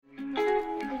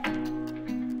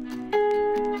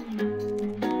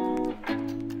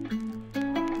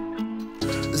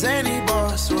Zany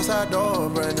boss, suicide door,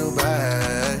 brand new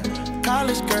bag.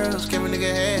 College girls, give a nigga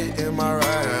head in my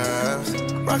raps.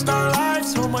 Rockstar life,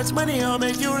 so much money, I'll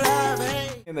make you laugh.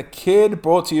 Hey. And the Kid,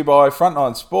 brought to you by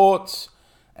Frontline Sports,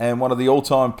 and one of the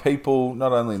all-time people,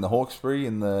 not only in the Hawkesbury,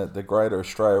 in the greater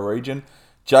Australia region,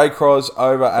 Jay Cross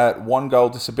over at One Goal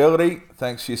Disability.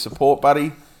 Thanks for your support,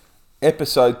 buddy.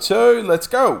 Episode 2, let's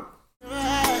go.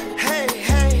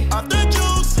 Hey, off the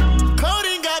juice,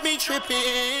 coding got me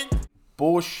tripping.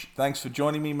 Bush, thanks for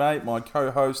joining me, mate, my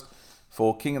co-host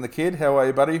for King and the Kid. How are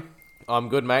you, buddy? I'm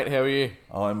good, mate. How are you?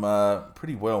 I'm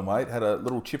pretty well, mate. Had a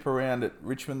little chip around at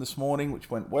Richmond this morning, which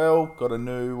went well. Got a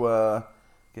new...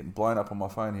 getting blown up on my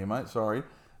phone here, mate. Sorry.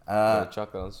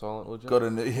 Chuck that on silent, would you? Got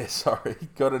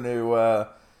a new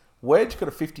wedge. Got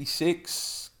a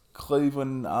 56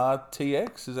 Cleveland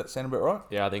RTX. Does that sound about right?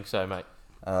 Yeah, I think so, mate.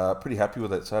 Pretty happy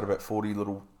with it. So I had about 40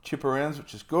 little chip arounds,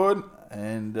 which is good.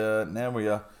 And now we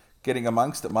are getting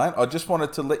amongst it, mate. I just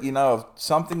wanted to let you know of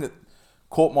something that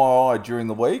caught my eye during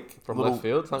the week. Left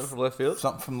field? Something from left field?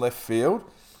 Something from left field.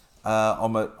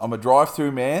 I'm a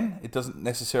drive-through man. It doesn't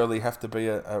necessarily have to be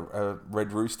a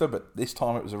red rooster, but this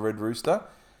time it was a red rooster.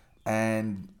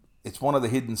 And it's one of the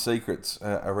hidden secrets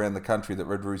around the country that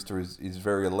red rooster is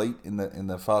very elite in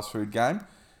the fast food game.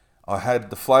 I had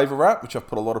the flavour wrap, which I've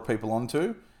put a lot of people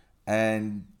onto,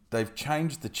 and they've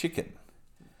changed the chicken.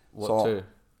 What to?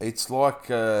 It's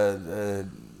like a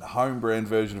home brand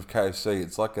version of KFC.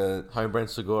 It's like a home brand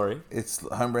Sagori. It's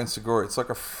home brand Sagori. It's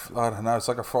like it's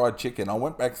like a fried chicken. I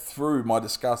went back through my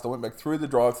disgust. I went back through the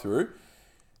drive-through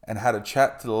and had a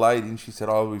chat to the lady, and she said,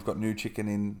 "Oh, we've got new chicken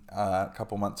in a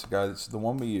couple of months ago. This is the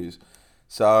one we use."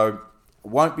 So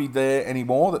it won't be there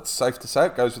anymore. That's safe to say.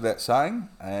 It goes without saying.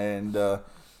 And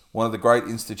one of the great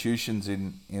institutions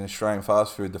in Australian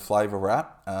fast food, the flavour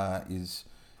wrap, is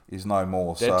no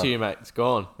more. Dead to you, mate. It's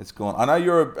gone. It's gone. I know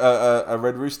you're a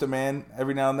red rooster man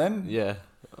every now and then. Yeah,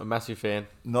 a massive fan.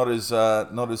 Not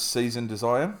as seasoned as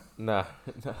I am. No.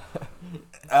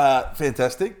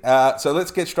 Fantastic. So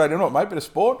let's get straight into it, mate. Bit of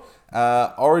sport.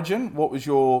 Origin. What was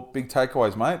your big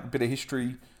takeaways, mate? A bit of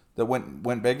history that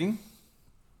went begging.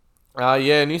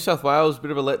 Yeah, New South Wales,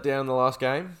 bit of a letdown in the last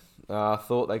game.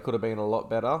 Thought they could have been a lot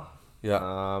better.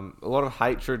 Yeah. A lot of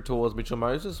hatred towards Mitchell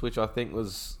Moses, which I think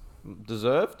was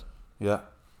deserved. Yeah.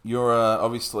 You're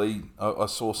obviously, I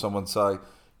saw someone say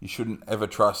you shouldn't ever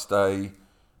trust a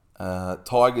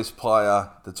Tigers player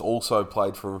that's also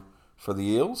played for the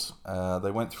Eels.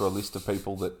 They went through a list of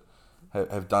people that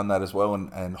have done that as well,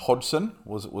 and Hodgson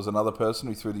was another person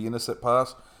who threw the intercept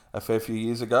pass a fair few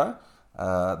years ago.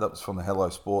 That was from the Hello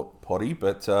Sport potty,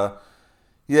 but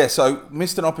so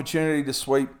missed an opportunity to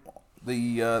sweep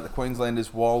the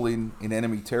Queenslanders while in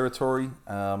enemy territory.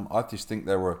 I just think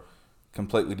they were a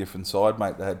completely different side,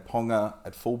 mate. They had Ponga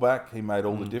at fullback. He made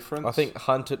all the difference. I think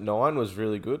Hunt at 9 was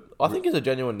really good. I think he's a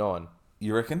genuine 9.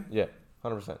 You reckon? Yeah,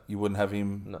 100%. You wouldn't have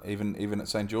him even at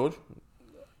St. George?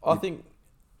 I think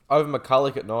over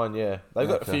McCulloch at 9, yeah. They've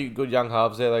got a few good young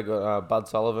halves there. They've got Bud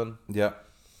Sullivan. Yeah.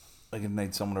 They're going to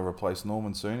need someone to replace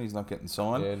Norman soon. He's not getting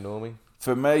signed. Yeah, Normie.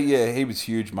 For me, yeah, he was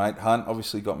huge, mate. Hunt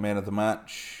obviously got man of the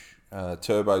match.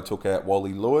 Turbo took out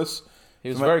Wally Lewis. He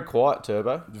was very quiet,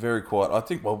 Turbo. Very quiet. I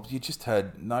think, you just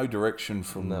had no direction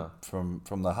from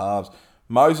the halves.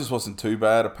 Moses wasn't too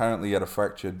bad. Apparently he had a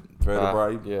fractured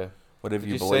vertebrae. Yeah. Whatever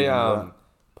you Did believe in that.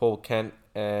 Paul Kent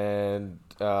and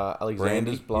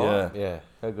Alexander's blow? Yeah.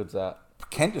 How good's that?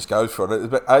 Kent just goes for it.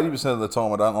 About 80% of the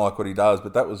time I don't like what he does,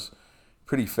 but that was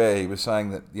pretty fair. He was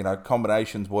saying that,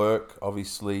 combinations work.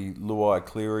 Obviously, Luai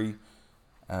Cleary...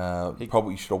 he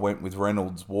probably should have went with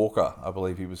Reynolds Walker, I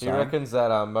believe he was saying. He reckons that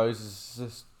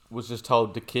Moses was just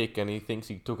told to kick, and he thinks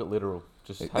he took it literal.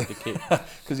 Just had to kick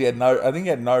because he had no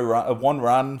run, one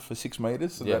run for 6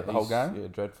 meters the whole game. Yeah,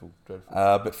 dreadful.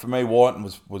 But for me, Whiten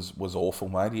was awful,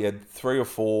 mate. He had 3 or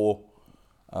 4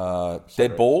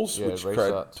 dead balls, which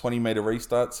create 20-meter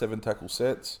restarts, 7 tackle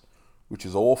sets, which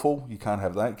is awful. You can't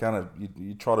have that.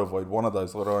 You try to avoid one of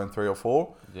those, let alone 3 or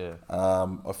 4. Yeah.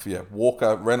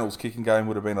 Walker Reynolds' kicking game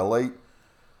would have been elite.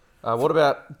 What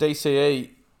about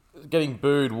DCE getting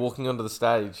booed walking onto the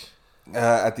stage?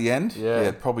 At the end?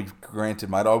 Yeah. Probably granted,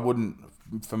 mate. I wouldn't,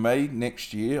 for me,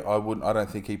 next year, I don't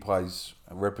think he plays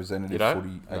representative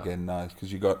footy again, no.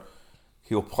 Because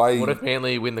he'll play... What if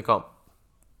Manly win the comp?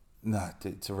 No,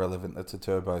 it's irrelevant. That's a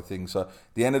Turbo thing. So,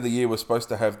 the end of the year, we're supposed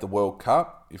to have the World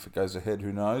Cup. If it goes ahead,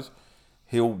 who knows?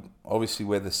 He'll obviously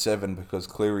wear the 7 because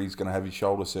Cleary's going to have his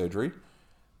shoulder surgery.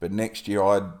 But next year,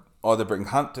 I'd either bring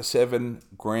Hunt to 7,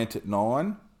 Grant at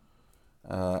 9,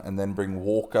 and then bring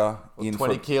Walker in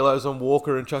 20 kilos on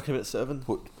Walker and chuck him at 7.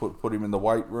 Put him in the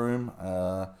weight room.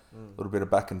 A little bit of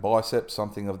back and biceps,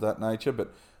 something of that nature.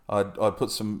 But I'd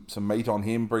put some meat on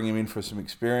him, bring him in for some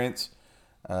experience,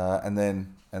 and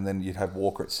then you'd have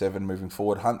Walker at 7 moving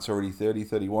forward. Hunt's already 30,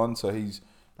 31, so he's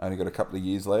only got a couple of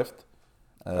years left.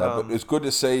 But it was good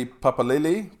to see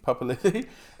Papalili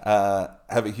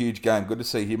have a huge game. Good to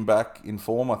see him back in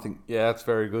form. I think that's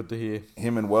very good to hear.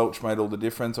 Him and Welch made all the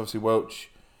difference. Obviously,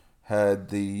 Welch had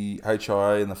the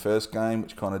HIA in the first game,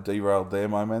 which kind of derailed their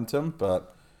momentum.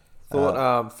 But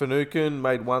thought Finucane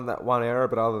made one error,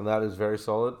 but other than that, is very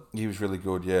solid. He was really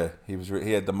good. Yeah,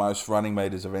 he had the most running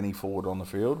meters of any forward on the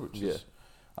field, which is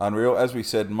unreal. As we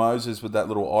said, Moses with that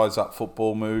little eyes up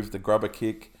football move, the grubber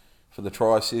kick for the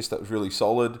try assist, that was really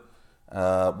solid.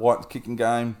 White's kicking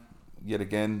game, yet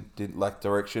again, didn't lack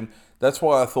direction. That's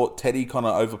why I thought Teddy kind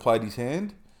of overplayed his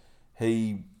hand.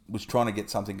 He was trying to get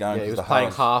something going. Yeah, he was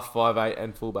playing half, 5'8",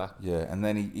 and fullback. Yeah, and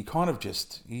then he kind of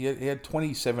just... He had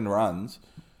 27 runs,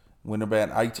 when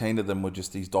about 18 of them were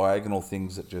just these diagonal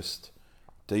things that just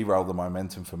derailed the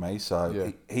momentum for me.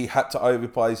 So he had to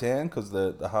overplay his hand because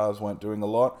the halves weren't doing a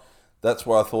lot. That's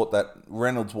why I thought that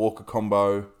Reynolds-Walker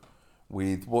combo...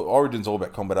 Origin's all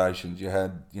about combinations. You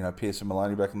had, Pearson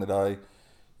Maloney back in the day.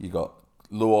 You got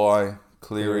Luai,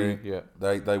 Cleary. Yeah.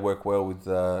 They work well with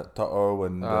To'o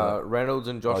and Reynolds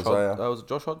and Josh. Isaiah. Was it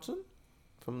Josh Hodgson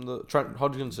from the Trent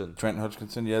Hodgkinson? Trent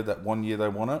Hodgkinson. Yeah, that one year they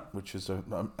won it, which is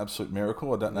an absolute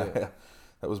miracle. I don't know how.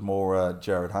 That was more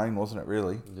Jared Hayne, wasn't it?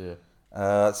 Really.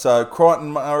 Yeah. So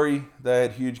Crichton, Murray, they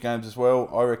had huge games as well.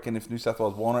 I reckon if New South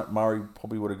Wales won it, Murray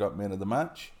probably would have got man of the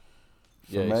match.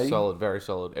 He's solid, very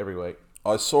solid every week.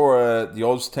 I saw the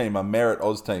Oz team, a merit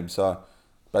Oz team, so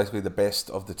basically the best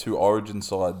of the two Origin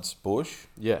sides, Bush.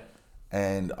 Yeah.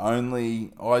 And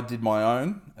I did my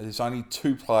own. There's only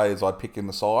 2 players I'd pick in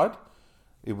the side.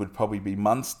 It would probably be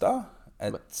Munster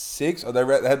at 6. They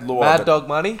had Luai. Mad Dog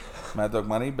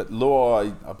Money, but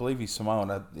Luai, I believe he's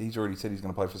Samoan. He's already said he's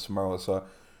going to play for Samoa, so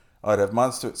I'd have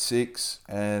Munster at 6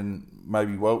 and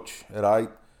maybe Welch at 8.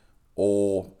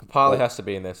 Or Papali has to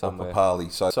be in there somewhere.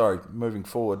 Papali. So, sorry, moving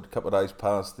forward, a couple of days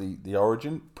past the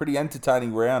Origin. Pretty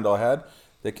entertaining round I had.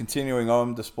 They're continuing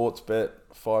on the Sportsbet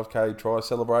 5K try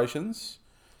celebrations.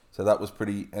 So that was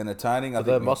pretty entertaining. I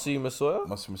think Mossy Masoya?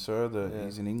 Mossy Masoya,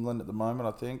 he's in England at the moment,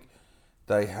 I think.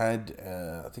 They had,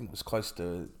 I think it was close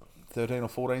to 13 or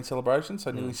 14 celebrations,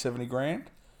 so nearly 70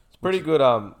 grand. Pretty good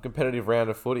competitive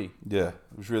round of footy. Yeah,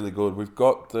 it was really good. We've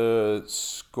got the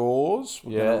scores.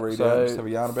 We're going to read out, just have a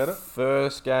yarn about it.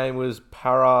 First game was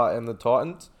Para and the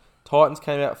Titans. Titans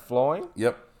came out flying.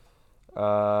 Yep.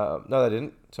 No, they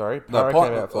didn't. Sorry. Para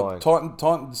came out flying.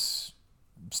 Titans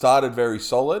started very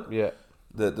solid. Yeah.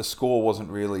 The score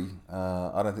wasn't really...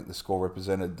 I don't think the score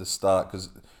represented the start because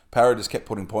Para just kept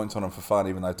putting points on them for fun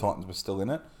even though Titans were still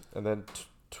in it. And then...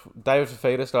 David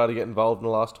Fafita started to get involved in the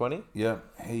last 20. Yeah,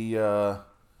 he,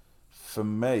 for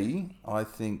me, I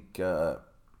think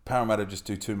Parramatta just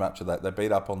do too much of that. They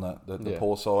beat up on the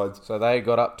poor sides. So they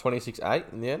got up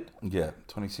 26-8 in the end. Yeah,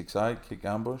 26-8, kick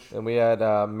Ambush. And we had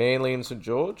Manly and St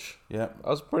George. Yeah. That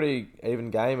was a pretty even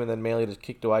game, and then Manly just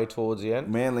kicked away towards the end.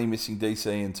 Manly missing DC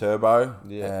and Turbo.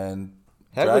 Yeah. And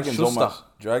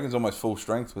Dragons almost full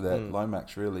strength without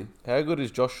Lomax, really. How good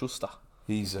is Josh Schuster?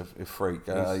 He's a freak.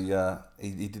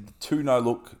 He did the 2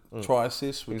 no-look try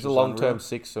assists. He's a long-term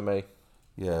 6 for me.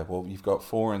 Yeah, well, you've got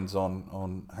foreigns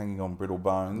on hanging on brittle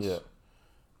bones. Yeah.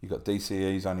 You've got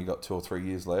DCE's only got 2 or 3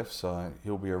 years left, so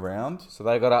he'll be around. So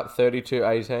they got up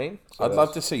 32-18. So I'd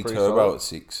love to see Turbo at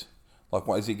 6. Like,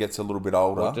 as he gets a little bit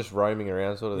older. Or just roaming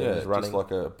around sort of thing. Yeah, just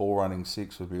like a ball-running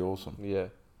 6 would be awesome. Yeah.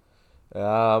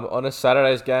 On a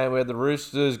Saturday's game, where the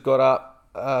Roosters got up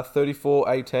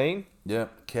 34-18. Yeah,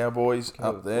 Cowboys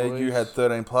up there. You had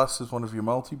 13 plus as one of your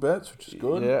multi-bets, which is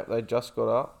good. Yeah, they just got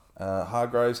up.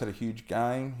 Hargraves had a huge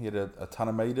game. He had a ton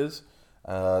of meters.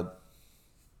 Good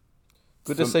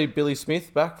to see Billy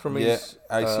Smith back from his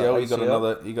ACL. He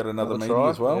got another meeting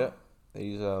as well. Yeah.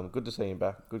 He's good to see him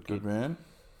back. Good man.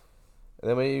 And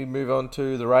then we move on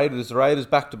to the Raiders. The Raiders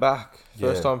back to back.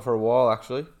 First time for a while,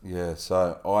 actually. Yeah,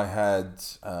 so I had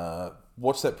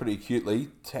watched that pretty acutely.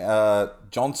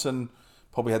 Johnson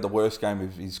probably had the worst game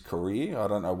of his career. I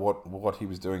don't know what he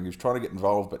was doing. He was trying to get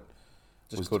involved, but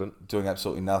just couldn't. Doing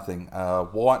absolutely nothing.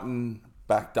 Whiten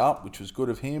backed up, which was good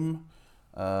of him.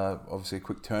 Obviously, a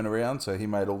quick turnaround, so he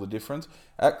made all the difference.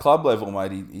 At club level,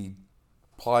 mate, he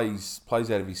plays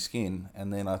out of his skin,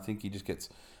 and then I think he just gets...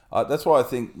 that's why I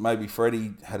think maybe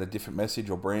Freddie had a different message,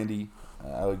 or Brandy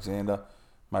Alexander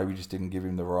maybe just didn't give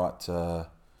him the right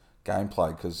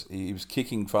gameplay, because he was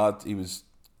kicking far... He was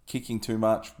kicking too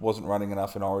much, wasn't running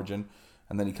enough in Origin,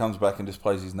 and then he comes back and just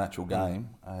plays his natural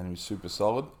game, and he was super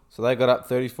solid. So they got up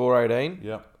 34-18.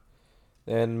 Yep.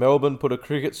 And Melbourne put a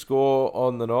cricket score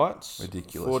on the Knights.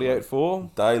 Ridiculous.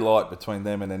 48-4. Daylight between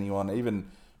them and anyone. Even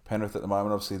Penrith at the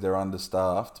moment, obviously they're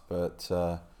understaffed, but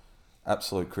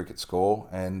absolute cricket score.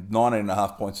 And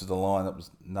 19.5 points is the line. That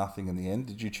was nothing in the end.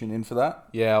 Did you tune in for that?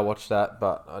 Yeah, I watched that,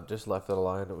 but I just left it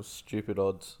alone. It was stupid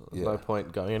odds. There's no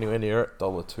point going anywhere near it.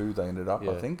 $1.02 they ended up,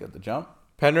 Yeah. I think, at the jump.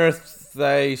 Penrith,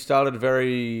 they started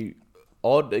very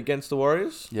odd against the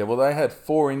Warriors. Yeah, well, they had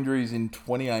 4 injuries in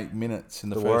 28 minutes in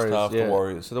the first half, the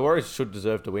Warriors. So the Warriors should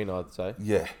deserve to win, I'd say.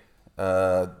 Yeah.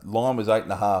 Line was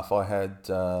 8.5. I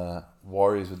had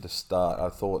Warriors at the start. I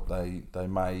thought they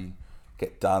may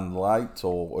get done late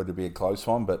or it'd be a close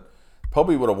one, but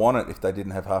probably would have won it if they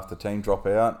didn't have half the team drop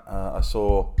out. I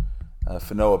saw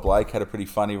Fanoa Blake had a pretty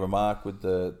funny remark with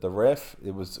the ref.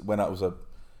 It was when it was a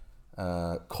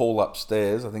call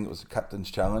upstairs. I think it was a captain's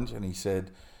challenge, and he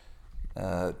said,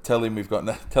 "Tell him we've got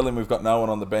no one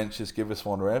on the bench. Just give us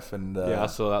one ref." And Yeah, I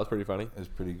saw that. It was pretty funny. it was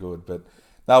pretty good. But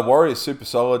no, Warriors super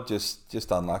solid.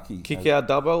 Just unlucky. Kick out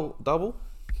double.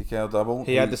 Kick out double.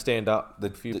 He had to stand up. the-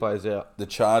 A few players out. The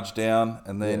charge down,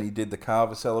 and then Yeah. he did the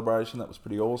Carver celebration. That was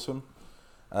pretty awesome.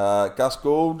 Gus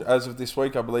Gould, as of this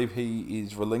week, I believe he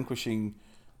is relinquishing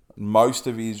most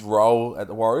of his role at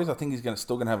the Warriors. I think he's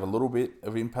still going to have a little bit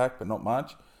of impact, but not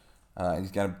much.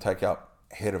 He's going to take up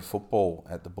head of football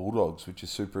at the Bulldogs, which is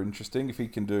super interesting. If he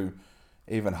can do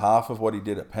even half of what he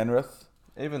did at Penrith.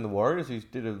 Even the Warriors, he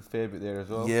did a fair bit there as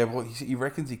well. Yeah, well, he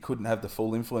reckons he couldn't have the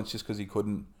full influence just because he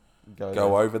couldn't Go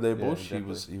go over their Yeah, bush.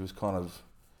 exactly. He was kind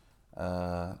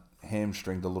of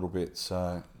hamstringed a little bit.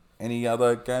 So, any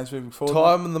other games moving forward?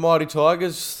 Time and the Mighty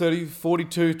Tigers,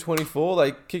 42-24.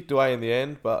 They kicked away in the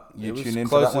end, but You it was tuned in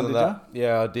for that closer one, than did that.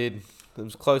 Yeah, I did. It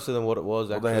was closer than what it was,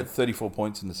 Well, actually. they had 34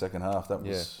 points in the second half. That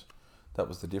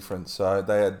was the difference. So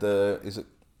they had is it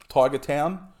Tiger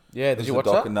Town? Yeah, did Is you the watch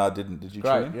doc- that? No, I didn't. Did you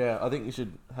Great, tune in? yeah. I think you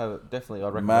should have it. Definitely, I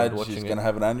recommend Madge watching is it. going to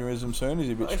have an aneurysm soon. Is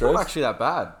he a bit It's stressed? not actually that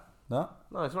bad. No?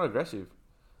 No, it's not aggressive.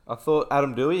 I thought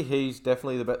Adam Dewey, he's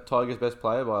definitely the Tigers' best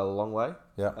player by a long way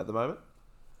Yeah. at the moment.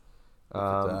 Look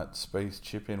at that. Space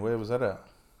chip in. Where was that at?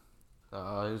 He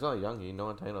was only young,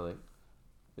 19, I think.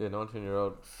 Yeah,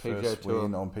 19-year-old PGA First Tour.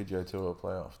 win on PGA Tour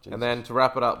playoff. Jesus. And then to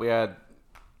wrap it up, we had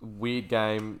weird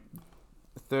game,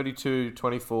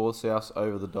 32-24 South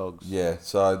over the Dogs. Yeah,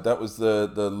 so that was the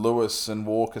Lewis and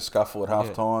Walker scuffle at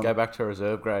half time. Go back to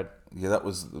reserve grade. Yeah, that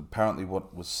was apparently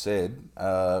what was said.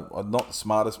 Not the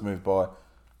smartest move by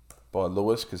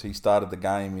Lewis because he started the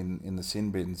game in the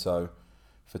sin bin. So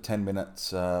for 10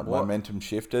 minutes, momentum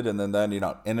shifted, and then they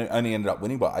only ended up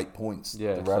winning by 8 points.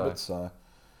 Yeah, the Rabbits. So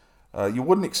you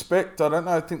wouldn't expect. I don't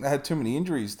know. I think they had too many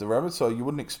injuries. The Rabbits. So you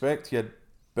wouldn't expect. You had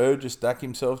Burgess stack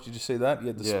himself. Did you see that? He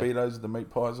had the Speedos with the meat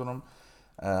pies on them.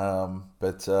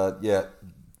 Yeah,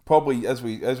 probably as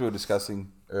we were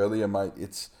discussing earlier, mate.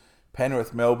 It's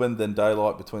Penrith, Melbourne, then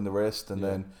daylight between the rest, and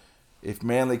then if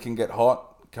Manly can get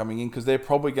hot coming in, because they're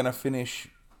probably going to finish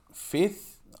 5th.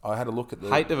 I had a look at the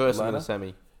Hate diverse in ladder. the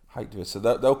semi. Hate diverse. So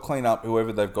they'll clean up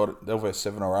whoever they've got. They'll verse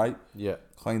 7 or 8. Yeah.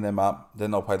 Clean them up.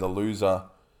 Then they'll play the loser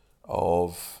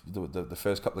of the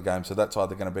first couple of games. So that's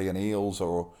either going to be an Eels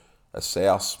or a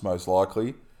South, most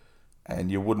likely.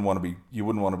 And you wouldn't want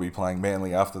to be playing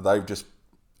Manly after they've just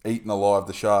eaten alive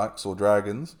the Sharks or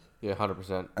Dragons. Yeah,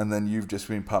 100%. And then you've just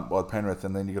been pumped by Penrith,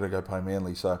 and then you got to go play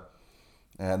Manly. So,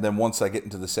 and then once they get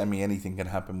into the semi, anything can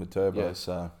happen with Turbo. Yeah.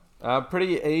 So,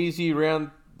 Pretty easy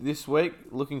round this week.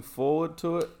 Looking forward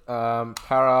to it.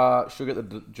 Para should get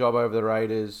the job over the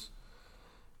Raiders.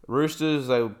 Roosters,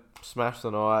 they'll smash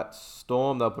the Knights.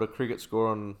 Storm, they'll put a cricket score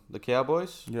on the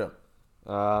Cowboys. yeah,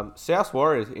 South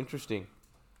Warriors, interesting.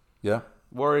 yeah,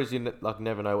 Warriors, you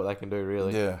never know what they can do,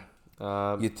 really. yeah.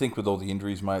 Um, You'd think with all the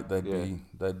injuries, mate,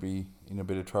 they'd be in a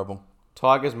bit of trouble.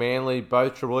 Tigers, Manly,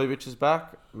 both Trebojevic is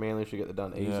back. Manly should get that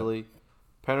done easily. Yeah.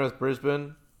 Penrith,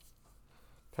 Brisbane.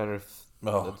 Penrith,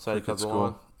 Oh, I'd say cricket top of the score.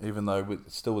 line. Even though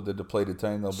still with the depleted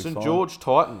team, they'll be St fine. George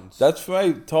Titans. That's for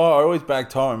me. I always back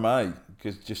Tyrone May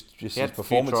because just He his had a few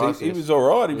performance. tries, He yes. was all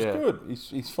right. He was Yeah. good.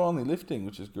 He's finally lifting,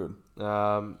 which is good.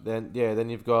 Then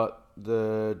you've got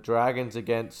the Dragons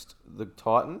against the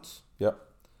Titans. Yep.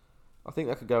 I think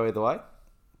that could go either way.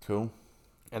 Cool.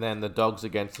 And then the Dogs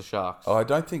against the Sharks. I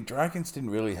don't think Dragons didn't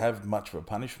really have much of a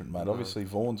punishment, mate. No. Obviously,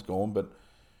 Vaughan's gone, but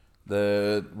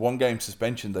the one-game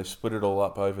suspension, they've split it all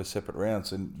up over separate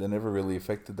rounds, and they're never really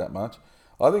affected that much.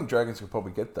 I think Dragons could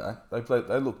probably get that.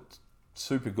 They looked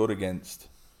super good against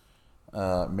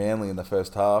Manly in the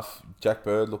first half. Jack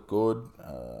Bird looked good.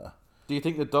 Do you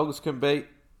think the Dogs can beat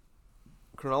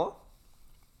Cronulla?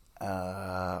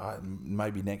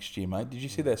 Maybe next year, mate. Did you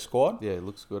see their squad? Yeah, it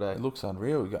looks good, eh? It looks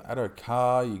unreal. You got Addo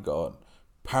Carr. You got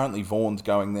apparently Vaughan's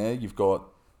going there. You've got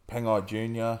Pangai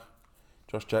Jr.,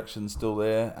 Josh Jackson's still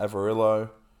there, Avarillo,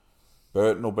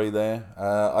 Burton will be there.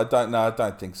 I don't know. I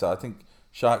don't think so. I think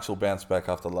Sharks will bounce back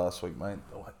after last week, mate.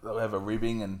 They'll have a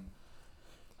ribbing, and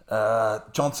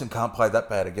Johnson can't play that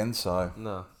bad again. So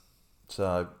No.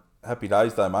 So happy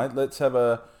days, though, mate. Let's have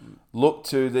a look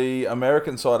to the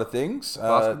American side of things.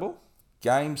 Basketball?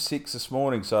 Game 6 this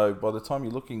morning. So by the time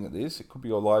you're looking at this, it could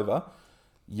be all over.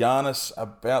 Giannis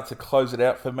about to close it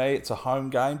out for me. It's a home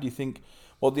game. Do you think?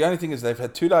 Well, the only thing is they've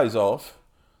had 2 days off.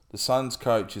 The Suns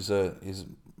coach is a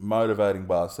motivating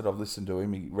bastard. I've listened to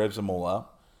him. He revs them all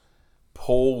up.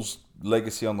 Paul's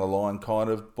legacy on the line, kind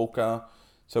of. Booker.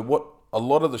 So a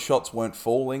lot of the shots weren't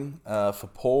falling for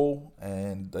Paul,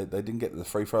 and they didn't get to the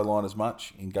free throw line as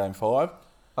much in Game 5.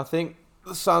 I think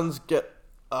the Suns get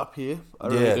up here. I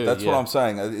Yeah, really do, that's what I'm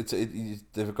saying.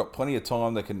 They've got plenty of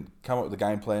time. They can come up with a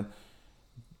game plan.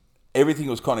 Everything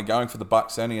was kind of going for the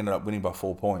Bucks. They only ended up winning by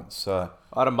 4 points. So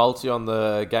I had a multi on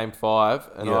the Game 5,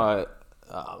 and Yeah.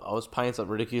 I was paying something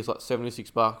ridiculous, like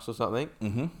 $76 or something.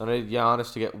 Mm-hmm. I needed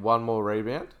Giannis to get one more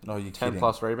rebound. No, you're 10 kidding.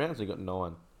 plus rebounds, he got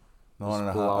 9.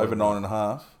 9.5, blowing over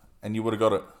 9.5, and you would have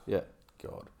got it. Yeah.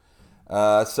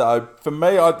 God. So for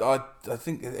me, I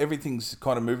think everything's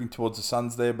kind of moving towards the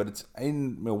Suns there, but it's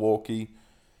in Milwaukee.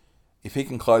 If he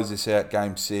can close this out,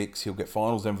 Game 6, he'll get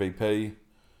Finals MVP.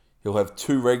 He'll have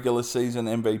 2 regular season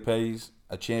MVPs,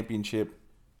 a championship,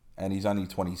 and he's only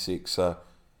 26. So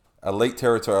elite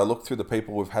territory. I look through the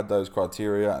people who've had those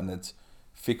criteria, and it's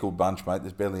fickle bunch, mate.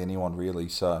 There's barely anyone really.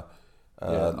 So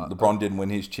LeBron didn't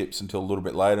win his chips until a little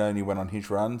bit later, and he went on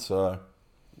his run. So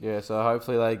So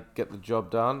hopefully they get the job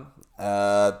done.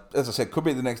 as I said, could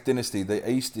be the next dynasty. The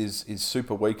East is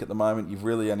super weak at the moment. You've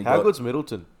really only How got good's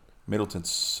Middleton? Middleton's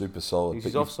super solid. He's but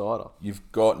his offsider.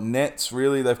 You've got Nets,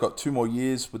 really. They've got 2 more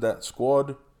years with that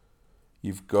squad.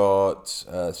 You've got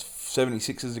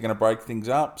 76ers are going to break things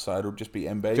up, so it'll just be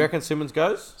MB. Do you reckon Simmons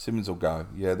goes? Simmons will go.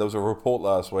 Yeah, there was a report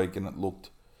last week, and it looked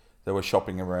they were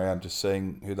shopping around, just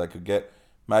seeing who they could get.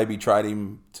 Maybe trade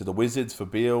him to the Wizards for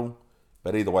Beal,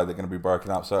 but either way, they're going to be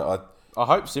broken up. So I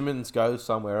hope Simmons goes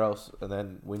somewhere else and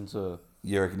then wins a...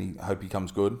 you reckon hope he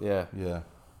comes good? Yeah. Yeah.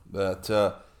 But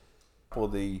for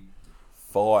the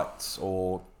fights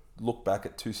or look back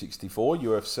at 264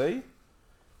 UFC,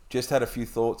 just had a few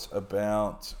thoughts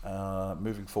about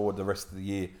moving forward the rest of the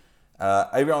year.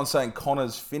 Everyone's saying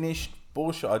Connor's finished.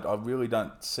 Bush, I really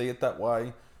don't see it that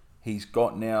way. He's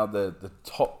got now the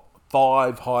top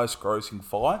 5 highest grossing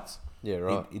fights. Yeah,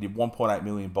 right. He did 1.8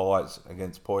 million buys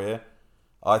against Poirier.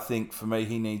 I think for me,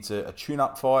 he needs a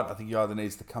tune-up fight. I think he either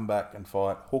needs to come back and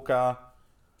fight Hooker,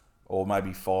 or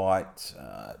maybe fight,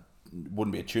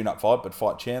 wouldn't be a tune-up fight, but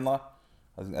fight Chandler.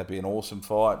 I think that'd be an awesome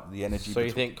fight. The energy. So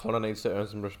you think Connor needs to earn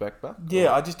some respect back?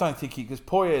 Yeah, I just don't think because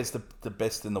Poirier is the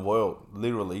best in the world.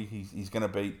 Literally, he's going to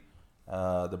beat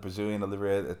the Brazilian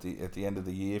Oliveira at the end of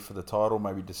the year for the title,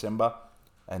 maybe December,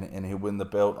 and he'll win the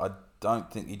belt. I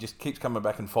don't think he just keeps coming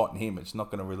back and fighting him. It's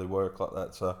not going to really work like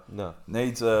that. So No.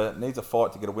 needs a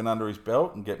fight to get a win under his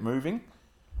belt and get moving.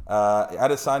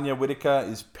 Adesanya Whitaker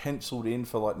is penciled in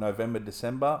for like November,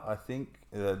 December. I think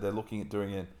they're looking at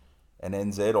doing an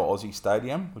NZ or Aussie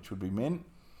Stadium, which would be mint.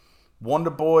 Wonder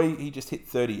Boy, he just hit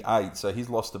 38, so his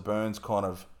loss to Burns kind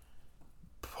of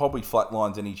probably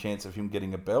flatlines any chance of him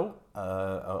getting a belt,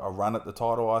 a run at the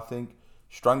title, I think.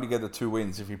 Strung together 2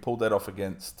 wins. If he pulled that off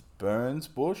against Burns,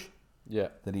 Bush, Yeah.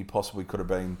 then he possibly could have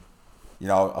been,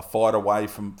 a fight away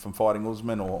from fighting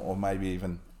Usman, or maybe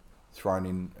even thrown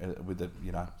in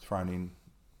thrown in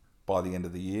by the end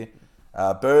of the year.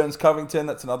 Burns Covington,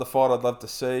 that's another fight I'd love to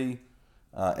see.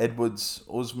 Edwards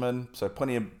Usman, so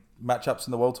plenty of matchups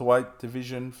in the welterweight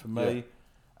division for me.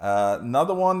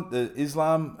 Another one, the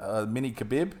Islam Mini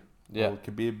Khabib, or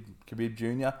Khabib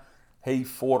Jr. He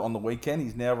fought on the weekend.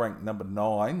 He's now ranked number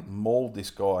 9. Mauled this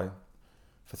guy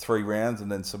for 3 rounds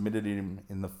and then submitted him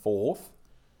in the 4th.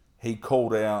 He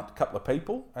called out a couple of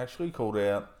people. Actually, called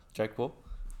out Jake Paul?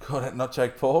 not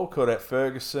Jake Paul. Called out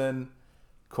Ferguson.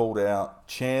 Called out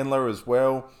Chandler as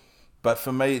well. But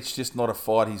for me, it's just not a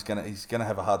fight. He's gonna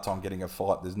have a hard time getting a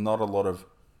fight. There's not a lot of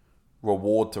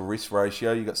reward to risk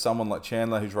ratio. You got someone like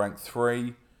Chandler who's ranked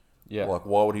 3. Yeah. Like,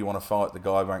 why would he want to fight the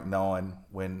guy ranked 9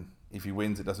 when if he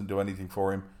wins, it doesn't do anything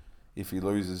for him. If he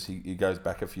loses, he goes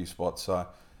back a few spots. So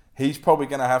he's probably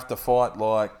going to have to fight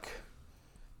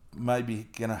maybe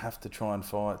going to have to try and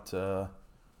fight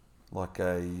like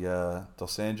a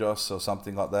Dos Anjos or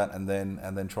something like that, and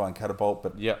then try and catapult.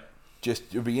 But just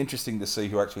it'll be interesting to see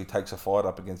who actually takes a fight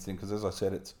up against him, because as I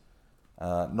said, it's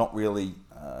not really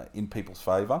in people's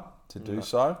favour to do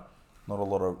so. Not a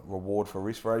lot of reward for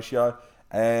risk ratio.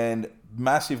 And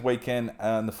massive weekend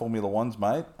on the Formula Ones,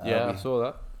 mate. I saw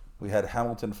that. We had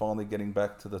Hamilton finally getting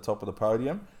back to the top of the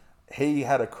podium. He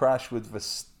had a crash with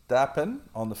Verstappen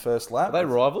on the first lap. Are they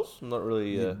rivals? I'm not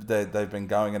really. They've been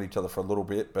going at each other for a little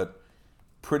bit, but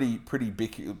pretty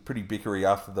bickery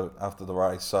after the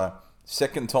race. So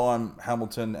second time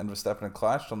Hamilton and Verstappen had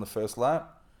clashed on the first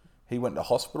lap. He went to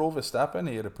hospital, Verstappen.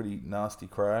 He had a pretty nasty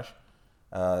crash.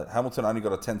 Hamilton only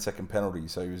got a 10-second penalty,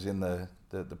 so he was in the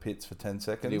pits for 10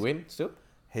 seconds. Did he win still?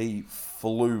 He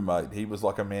flew, mate. He was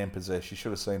like a man possessed. You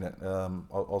should have seen it.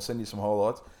 I'll send you some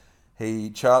highlights.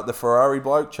 The Ferrari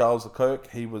bloke, Charles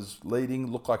Leclerc, he was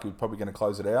leading, looked like he was probably going to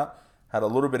close it out. Had a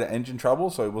little bit of engine trouble,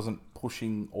 so he wasn't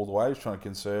pushing all the way. He was trying to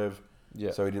conserve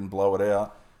so he didn't blow it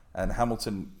out. And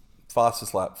Hamilton,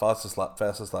 fastest lap,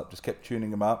 just kept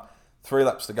tuning him up. 3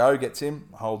 laps to go, gets him,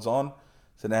 holds on.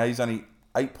 So now he's only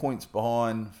 8 points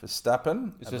behind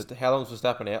Verstappen. It's just how long's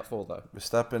Verstappen out for though?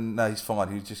 Verstappen, no, he's fine.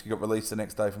 He got released the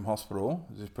next day from hospital.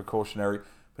 It's just precautionary.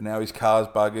 But now his car's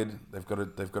buggered. They've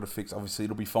got to fix. Obviously,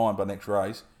 it'll be fine by next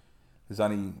race.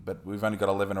 But we've only got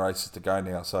 11 races to go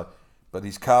now. So, but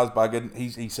his car's buggered.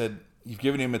 He said you've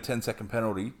given him a 10-second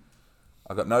penalty.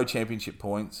 I got no championship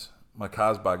points. My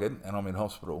car's buggered, and I'm in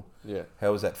hospital. Yeah.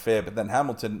 How is that fair? But then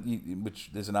Hamilton, which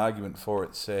there's an argument for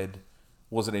it, said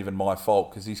wasn't even my fault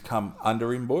because he's come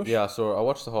under him, Bush. Yeah, I saw. I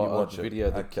watched the whole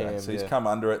video. So he's come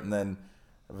under it, and then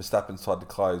Verstappen's tried to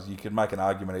close. You could make an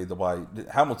argument either way.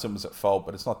 Hamilton was at fault,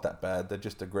 but it's not that bad. They're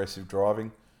just aggressive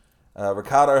driving.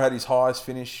 Ricciardo had his highest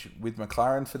finish with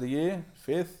McLaren for the year,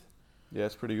 5th. Yeah,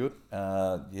 it's pretty good.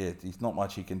 There's not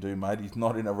much he can do, mate. He's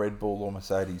not in a Red Bull or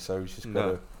Mercedes, so he's just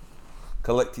got to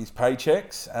collect his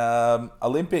paychecks.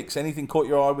 Olympics, anything caught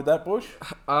your eye with that, Bush?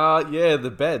 Yeah,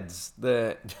 the beds.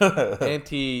 The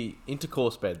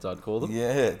anti-intercourse beds, I'd call them.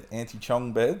 Yeah,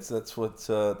 anti-chong beds. That's what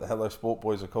the Hello Sport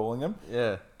boys are calling them.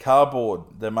 Yeah. Cardboard,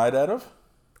 they're made out of?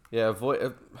 Yeah,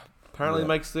 apparently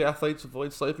makes the athletes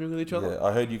avoid sleeping with each other. Yeah,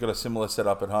 I heard you got a similar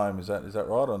setup at home. Is that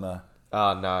right or no?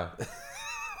 No.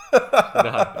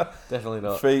 No, definitely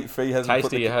not. Fee hasn't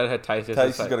Tasty, I heard Tasty.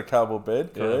 Tasty's got a cardboard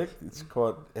bed, correct? Yeah. It's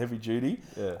quite heavy duty.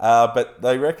 Yeah. But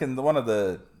they reckon one of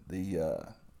the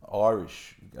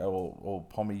Irish or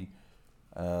Pommy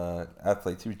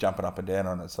athletes, he was jumping up and down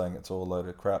on it, saying it's all a load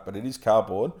of crap. But it is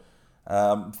cardboard.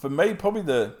 For me, probably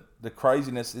the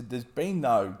craziness. There's been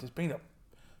a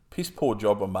piss poor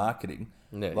job of marketing.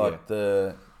 Yeah,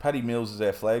 the Paddy Mills is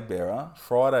our flag bearer.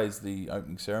 Friday's the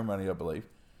opening ceremony, I believe.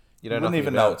 You wouldn't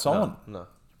even know it's on. No. You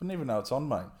wouldn't even know it's on,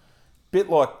 mate.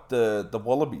 Bit like the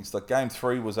Wallabies. Like Game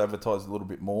 3 was advertised a little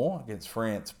bit more against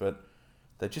France, but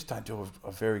they just don't do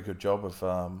a very good job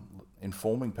of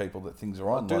informing people that things are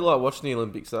on. I do like watching the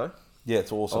Olympics, though. Yeah,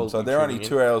 it's awesome. So they're only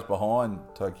 2 hours behind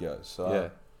Tokyo.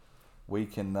 So we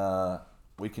can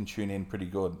tune in pretty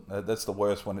good. That's the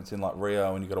worst when it's in like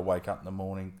Rio and you've got to wake up in the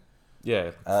morning. Yeah,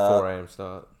 4 a.m.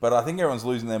 start. But I think everyone's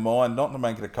losing their mind, not to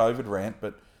make it a COVID rant,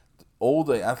 but all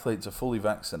the athletes are fully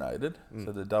vaccinated,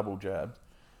 so they're double jabbed.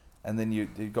 And then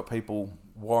you've got people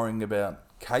worrying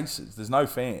about cases. There's no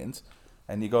fans.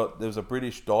 And there was a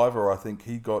British diver, I think,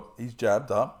 he's jabbed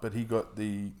up, but he got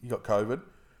COVID.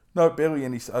 No, barely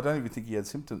any, I don't even think he had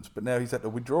symptoms, but now he's had to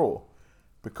withdraw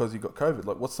because he got COVID.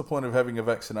 Like, what's the point of having a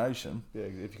vaccination? Yeah,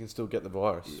 if you can still get the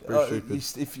virus. It's pretty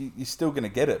stupid. You're still going to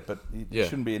get it, but it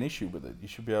shouldn't be an issue with it. You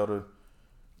should be able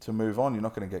to move on. You're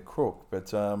not going to get crook.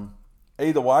 But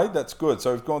either way, that's good.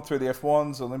 So we've gone through the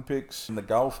F1s, Olympics, and the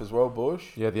golf as well, Bush.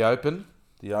 Yeah, the Open.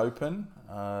 The Open,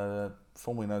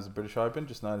 formerly known as the British Open,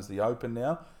 just known as the Open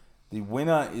now. The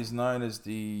winner is known as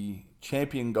the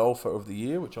Champion Golfer of the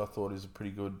Year, which I thought is a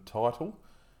pretty good title.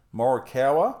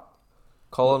 Morikawa.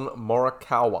 Colin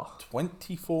Morikawa.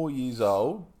 24 years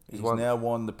old. He's now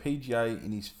won the PGA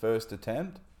in his first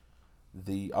attempt,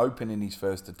 the Open in his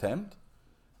first attempt.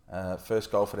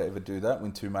 First golfer to ever do that,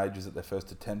 win 2 majors at their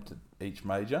first attempt at each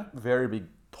major. Very big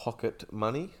pocket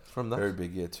money from that. Very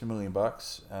big, yeah, $2 million.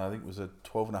 I think it was a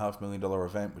 $12.5 million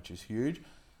event, which is huge.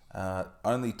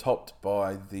 Only topped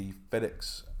by the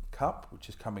FedEx Cup, which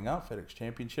is coming up, FedEx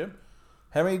Championship.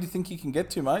 How many do you think he can get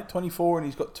to, mate? 24 and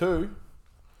he's got 2.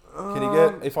 Can he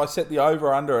get, if I set the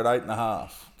over under at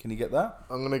 8.5, can he get that?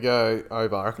 I'm going to go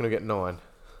over. I reckon I'll get 9.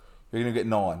 You're going to get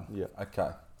 9? Yeah. Okay.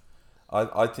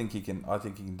 I think he can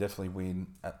definitely win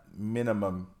at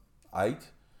minimum 8,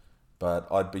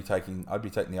 but I'd be taking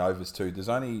the overs too. There's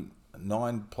only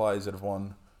 9 players that have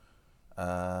won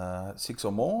 6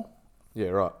 or more. Yeah,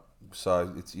 right.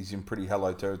 So he's in pretty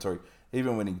hello territory.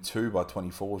 Even winning 2 by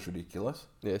 24 is ridiculous.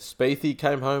 Yeah, Spiethy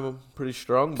came home pretty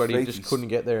strong, but he just couldn't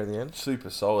get there in the end. Super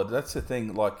solid. That's the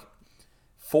thing. Like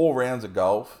 4 rounds of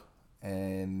golf,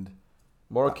 and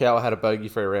Morikawa had a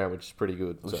bogey-free round, which is pretty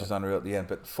good. Which is unreal at the end.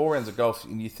 But 4 rounds of golf,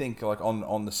 and you think like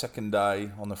on the second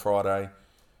day, on the Friday,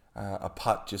 a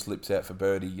putt just lips out for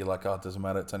birdie. You're like, oh, it doesn't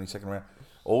matter. It's only second round.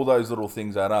 All those little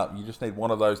things add up. You just need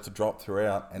one of those to drop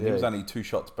throughout. And he was only 2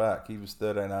 shots back. He was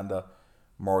 13 under.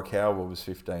 Morikawa was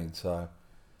 15. So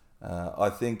I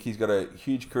think he's got a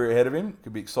huge career ahead of him.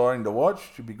 Could be exciting to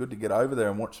watch. Should be good to get over there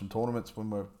and watch some tournaments when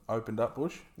we're opened up,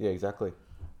 Bush. Yeah, exactly.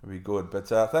 It'll be good. But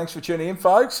thanks for tuning in,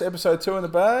 folks. Episode 2 in the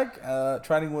bag.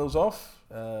 Training wheels off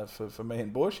for me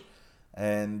and Bush.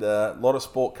 And a lot of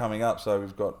sport coming up. So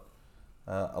we've got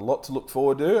a lot to look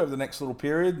forward to over the next little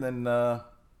period. And then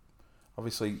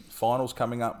obviously finals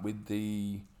coming up with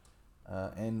the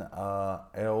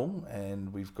NRL.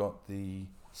 And we've got the...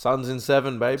 Suns in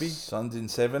 7, baby. Suns in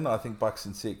 7. I think Bucks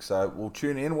in 6. So we'll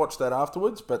tune in, watch that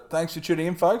afterwards. But thanks for tuning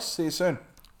in, folks. See you soon.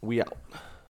 We out.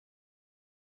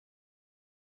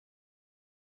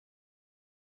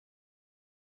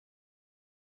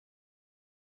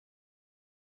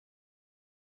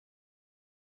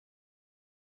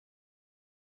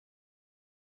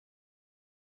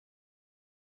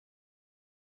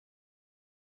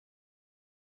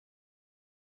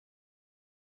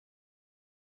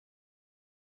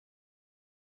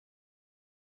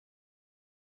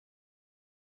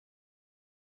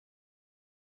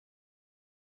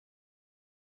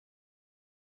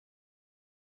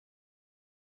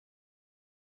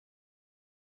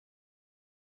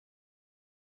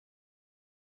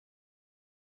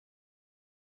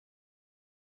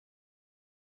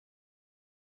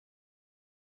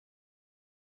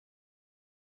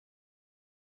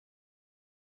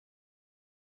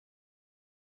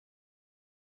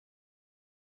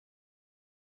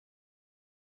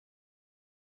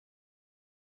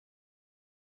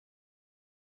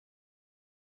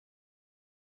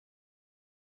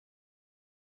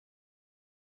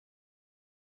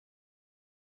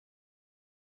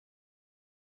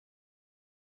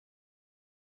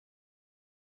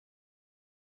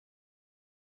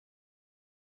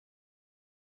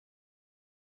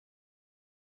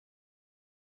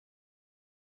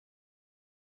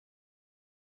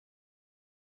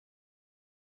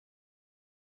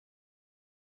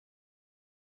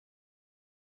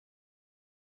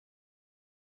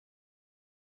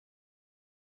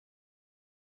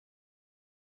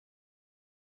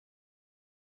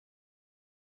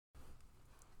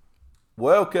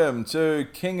 Welcome to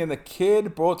King and the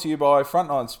Kid, brought to you by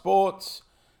Frontline Sports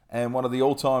and one of the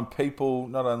all-time people,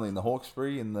 not only in the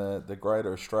Hawkesbury, in the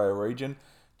greater Australia region,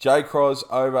 Jay Cross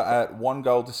over at One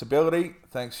Goal Disability.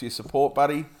 Thanks for your support,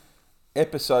 buddy.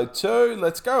 Episode 2,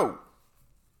 let's go.